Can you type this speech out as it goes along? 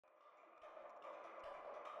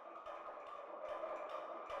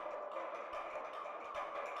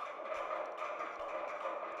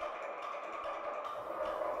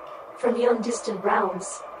From yon distant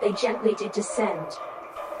realms, they gently did descend.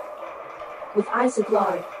 With eyes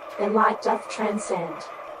aglow, their light doth transcend.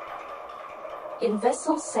 In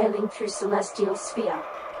vessels sailing through celestial sphere,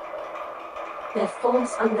 their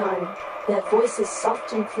forms unknown, their voices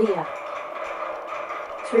soft and clear.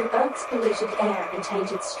 Through earth's polluted air and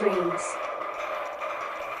tainted streams,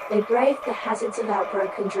 they braved the hazards of our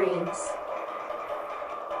broken dreams.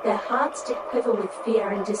 Their hearts did quiver with fear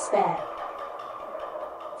and despair.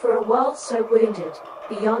 For a world so wounded,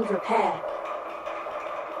 beyond repair,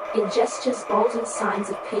 in gestures bold and signs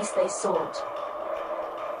of peace they sought,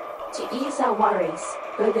 to ease our worries,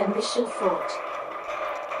 though their mission fraught.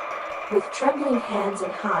 With trembling hands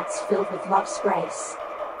and hearts filled with love's grace,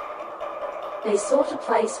 they sought a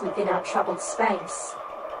place within our troubled space.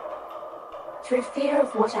 Through fear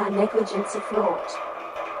of what our negligence had wrought,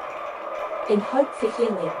 in hope for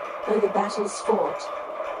healing, though the battles fought,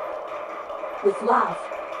 with love,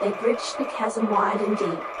 they bridged the chasm wide and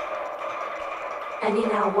deep, and in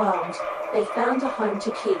our world, they found a home to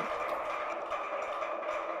keep.